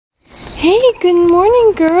Hey, good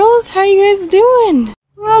morning, girls. How you guys doing?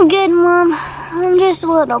 I'm good, Mom. I'm just a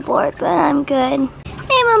little bored, but I'm good.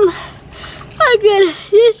 Hey, Mom. I'm good.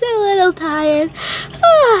 Just a little tired.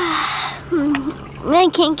 I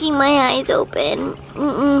can't keep my eyes open.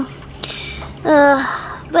 But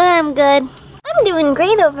I'm good. I'm doing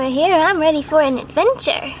great over here. I'm ready for an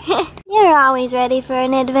adventure. You're always ready for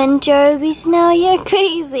an adventure, Ruby Snow. You're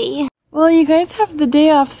crazy. Well, you guys have the day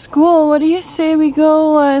off school. What do you say we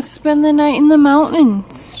go spend the night in the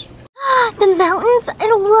mountains? The mountains?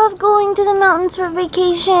 I love going to the mountains for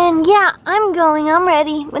vacation. Yeah, I'm going. I'm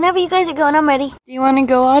ready. Whenever you guys are going, I'm ready. Do you want to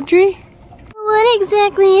go, Audrey? What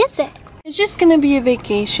exactly is it? It's just going to be a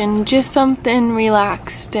vacation. Just something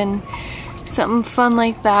relaxed and something fun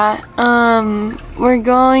like that. We're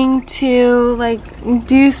going to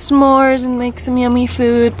do s'mores and make some yummy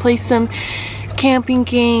food, play some camping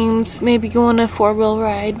games, maybe go on a 4-wheel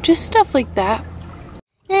ride, just stuff like that.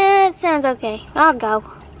 That sounds okay. I'll go.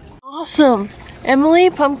 Awesome. Emily,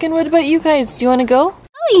 Pumpkin, what about you guys? Do you want to go?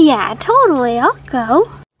 Oh yeah, totally. I'll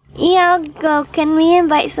go. Yeah, I'll go. Can we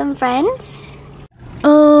invite some friends?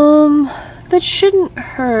 That shouldn't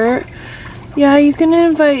hurt. Yeah, you can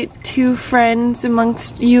invite 2 friends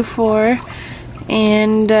amongst you 4,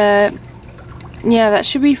 and yeah, that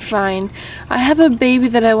should be fine. I have a baby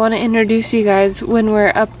that I want to introduce you guys when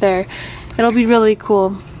we're up there. It'll be really cool.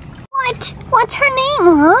 What? What's her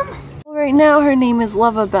name, Mom? Well, right now her name is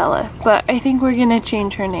Luvabella, but I think we're gonna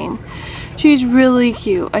change her name. She's really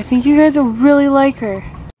cute. I think you guys will really like her.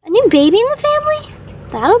 A new baby in the family?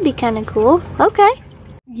 That'll be kind of cool. Okay.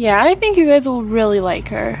 Yeah, I think you guys will really like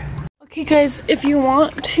her. Okay guys, if you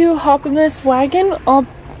want to hop in this wagon, I'll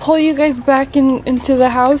pull you guys back into the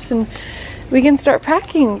house and we can start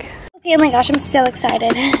packing. Okay, oh my gosh, I'm so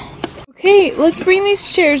excited. Okay, let's bring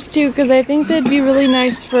these chairs too, because I think they'd be really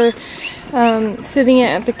nice for sitting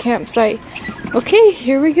at the campsite. Okay,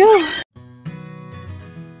 here we go.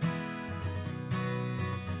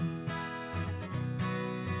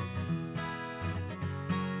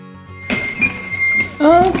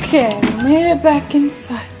 Okay, we made it back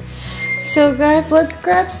inside. So guys, let's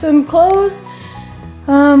grab some clothes,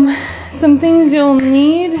 some things you'll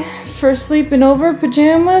need for sleeping over,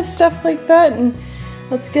 pajamas, stuff like that, and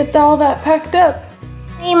let's get all that packed up.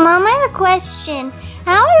 Hey Mom, I have a question.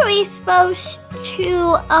 How are we supposed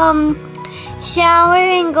to shower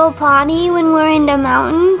and go potty when we're in the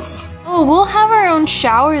mountains? Oh, we'll have our own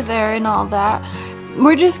shower there and all that.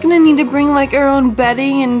 We're just gonna need to bring our own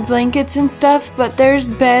bedding and blankets and stuff, but there's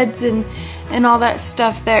beds and all that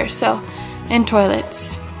stuff there, so, and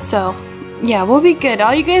toilets. So yeah, we'll be good.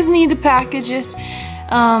 All you guys need to pack is just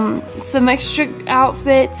some extra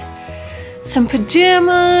outfits, some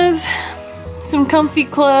pajamas, some comfy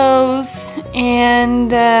clothes,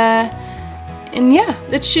 and yeah,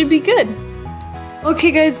 that should be good.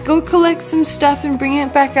 Okay guys, go collect some stuff and bring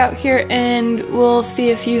it back out here and we'll see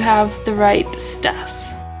if you have the right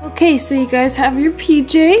stuff. Okay, so you guys have your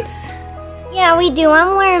PJs? Yeah, we do.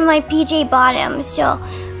 I'm wearing my PJ bottoms, so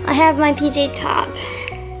I have my PJ top.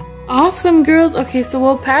 Awesome, girls. Okay, so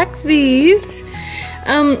we'll pack these.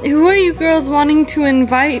 Who are you girls wanting to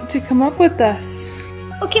invite to come up with us?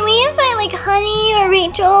 Well, can we invite Honey or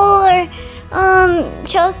Rachel or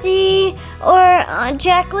Chelsea or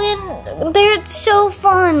Jacqueline? They're so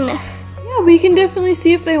fun. Yeah, we can definitely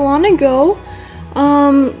see if they want to go.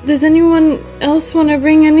 Does anyone else want to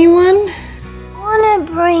bring anyone? I want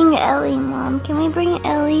to bring Ellie, Mom. Can we bring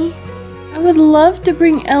Ellie? I would love to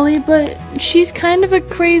bring Ellie, but she's kind of a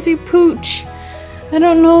crazy pooch. I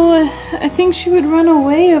don't know, I think she would run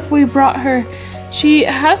away if we brought her. She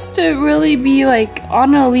has to really be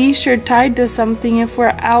on a leash or tied to something if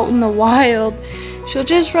we're out in the wild. She'll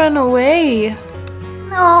just run away.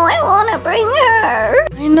 No, I want to bring her.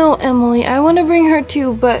 I know, Emily, I want to bring her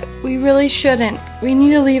too, but we really shouldn't. We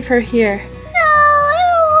need to leave her here. No, I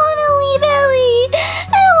don't want to leave Ellie.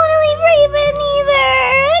 I don't want to leave Raven either.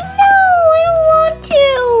 No, I don't want to.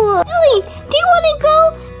 Ellie, do you want to go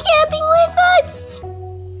camping with us?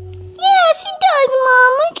 Yeah, she does,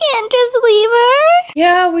 Mom. I can't just leave her.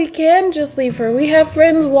 Yeah, we can just leave her. We have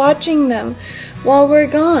friends watching them while we're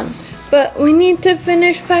gone. But we need to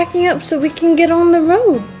finish packing up so we can get on the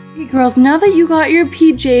road. Hey girls, now that you got your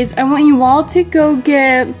PJs, I want you all to go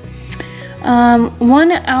get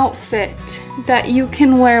one outfit that you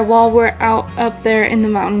can wear while we're out up there in the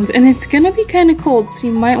mountains. And it's gonna be kind of cold, so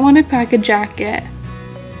you might want to pack a jacket.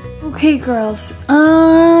 Okay girls,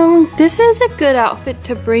 this is a good outfit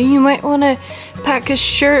to bring. You might want to pack a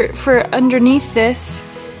shirt for underneath this.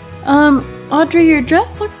 Audrey, your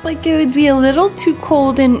dress looks like it would be a little too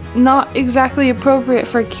cold and not exactly appropriate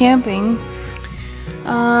for camping.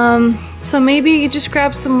 So maybe you just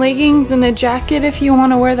grab some leggings and a jacket if you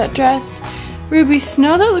want to wear that dress. Ruby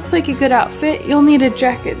Snow, that looks like a good outfit. You'll need a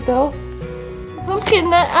jacket though. Pumpkin,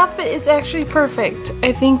 that outfit is actually perfect.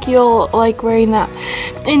 I think you'll like wearing that.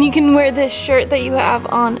 And you can wear this shirt that you have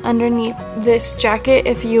on underneath this jacket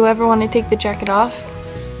if you ever want to take the jacket off,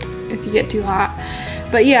 if you get too hot.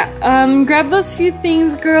 But yeah, grab those few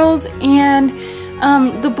things, girls, and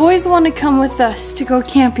the boys want to come with us to go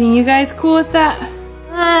camping. You guys cool with that?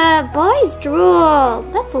 Boys drool.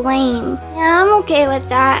 That's lame. Yeah, I'm okay with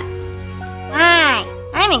that. Hi,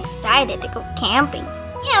 I'm excited to go camping.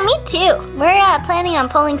 Yeah, me too. We're planning on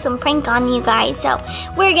pulling some prank on you guys, so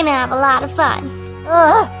we're gonna have a lot of fun.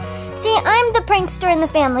 Ugh. See, I'm the prankster in the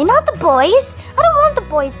family, not the boys. I don't want the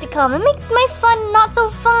boys to come. It makes my fun not so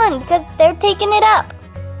fun because they're taking it up.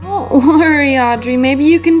 Don't worry, Audrey. Maybe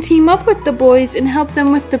you can team up with the boys and help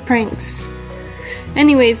them with the pranks.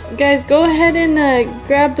 Anyways, guys, go ahead and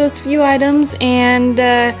grab those few items and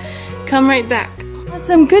come right back.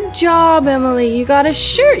 Awesome, good job, Emily. You got a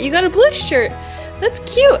shirt. You got a blue shirt. That's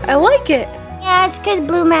cute. I like it. Yeah, it's because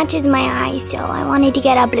blue matches my eyes, so I wanted to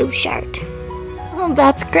get a blue shirt. Oh,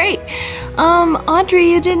 that's great. Audrey,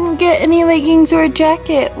 you didn't get any leggings or a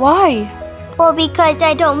jacket. Why? Well, because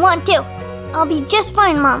I don't want to. I'll be just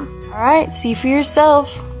fine, Mom. Alright, see for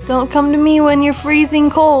yourself. Don't come to me when you're freezing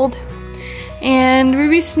cold. And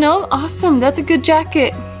Ruby Snow, awesome. That's a good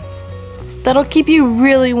jacket. That'll keep you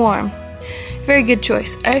really warm. Very good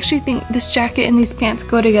choice. I actually think this jacket and these pants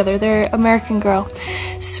go together. They're American Girl.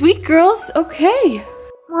 Sweet girls, okay.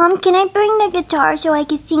 Mom, can I bring the guitar so I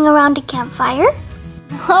can sing around a campfire?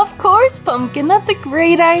 Of course, Pumpkin. That's a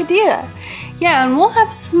great idea. Yeah, and we'll have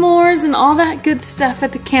s'mores and all that good stuff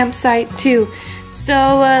at the campsite too.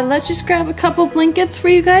 So let's just grab a couple blankets for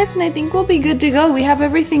you guys and I think we'll be good to go. We have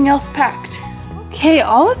everything else packed. Okay,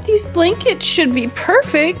 all of these blankets should be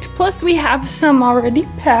perfect. Plus we have some already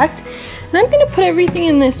packed. And I'm gonna put everything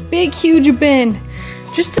in this big, huge bin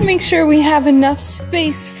just to make sure we have enough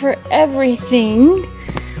space for everything.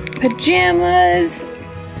 Pajamas,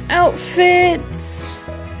 outfits,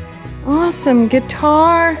 awesome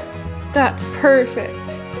guitar. That's perfect.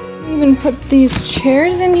 Even put these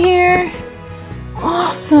chairs in here.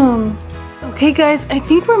 Awesome. Okay guys, I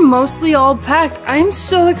think we're mostly all packed. I'm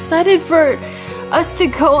so excited for us to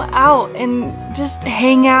go out and just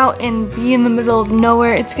hang out and be in the middle of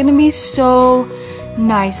nowhere. It's gonna be so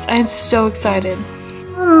nice. I'm so excited.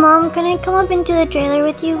 Mom, can I come up into the trailer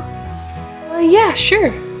with you? Yeah,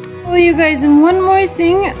 sure. Oh, you guys, and one more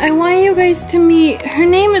thing. I want you guys to meet, her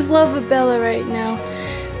name is Luvabella right now.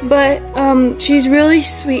 But she's really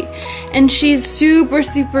sweet and she's super,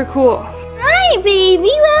 super cool. Hi, baby.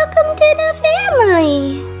 Welcome to the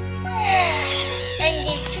family.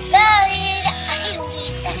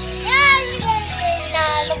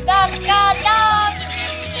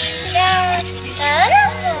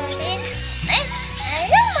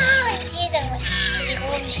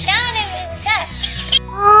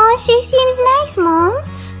 Oh, she seems nice, Mom.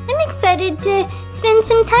 I'm excited to spend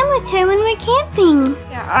some time with her when we're camping.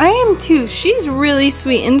 Yeah, I am too. She's really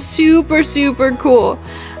sweet and super, super cool.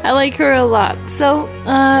 I like her a lot. So,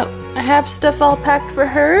 I have stuff all packed for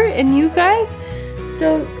her and you guys.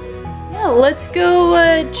 So, yeah, let's go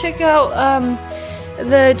check out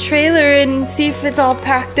the trailer and see if it's all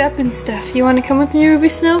packed up and stuff. You want to come with me, Ruby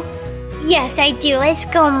Snow? Yes, I do. Let's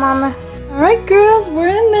go, Mama. Alright, girls, we're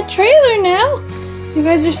in the trailer now. You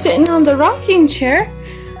guys are sitting on the rocking chair.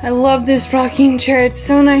 I love this rocking chair. It's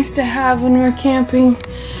so nice to have when we're camping.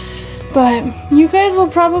 But you guys will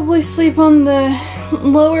probably sleep on the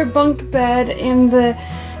lower bunk bed and the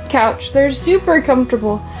couch. They're super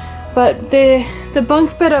comfortable. But the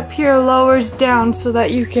bunk bed up here lowers down so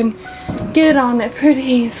that you can get on it pretty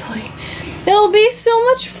easily. It'll be so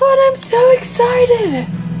much fun. I'm so excited.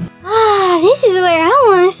 Ah, this is where I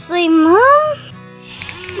want to sleep, Mom.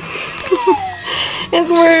 It's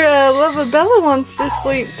where Luvabella wants to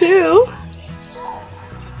sleep too.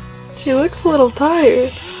 She looks a little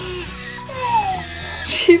tired.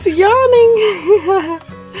 She's yawning.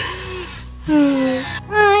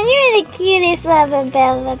 Oh, you're the cutest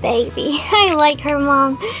Luvabella baby. I like her,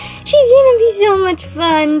 Mom. She's gonna be so much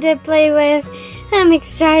fun to play with. I'm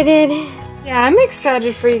excited. Yeah, I'm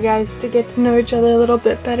excited for you guys to get to know each other a little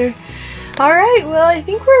bit better. Alright, well, I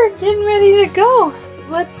think we're getting ready to go.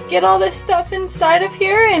 Let's get all this stuff inside of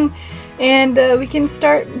here and we can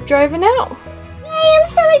start driving out. Yay, I'm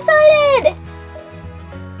so excited!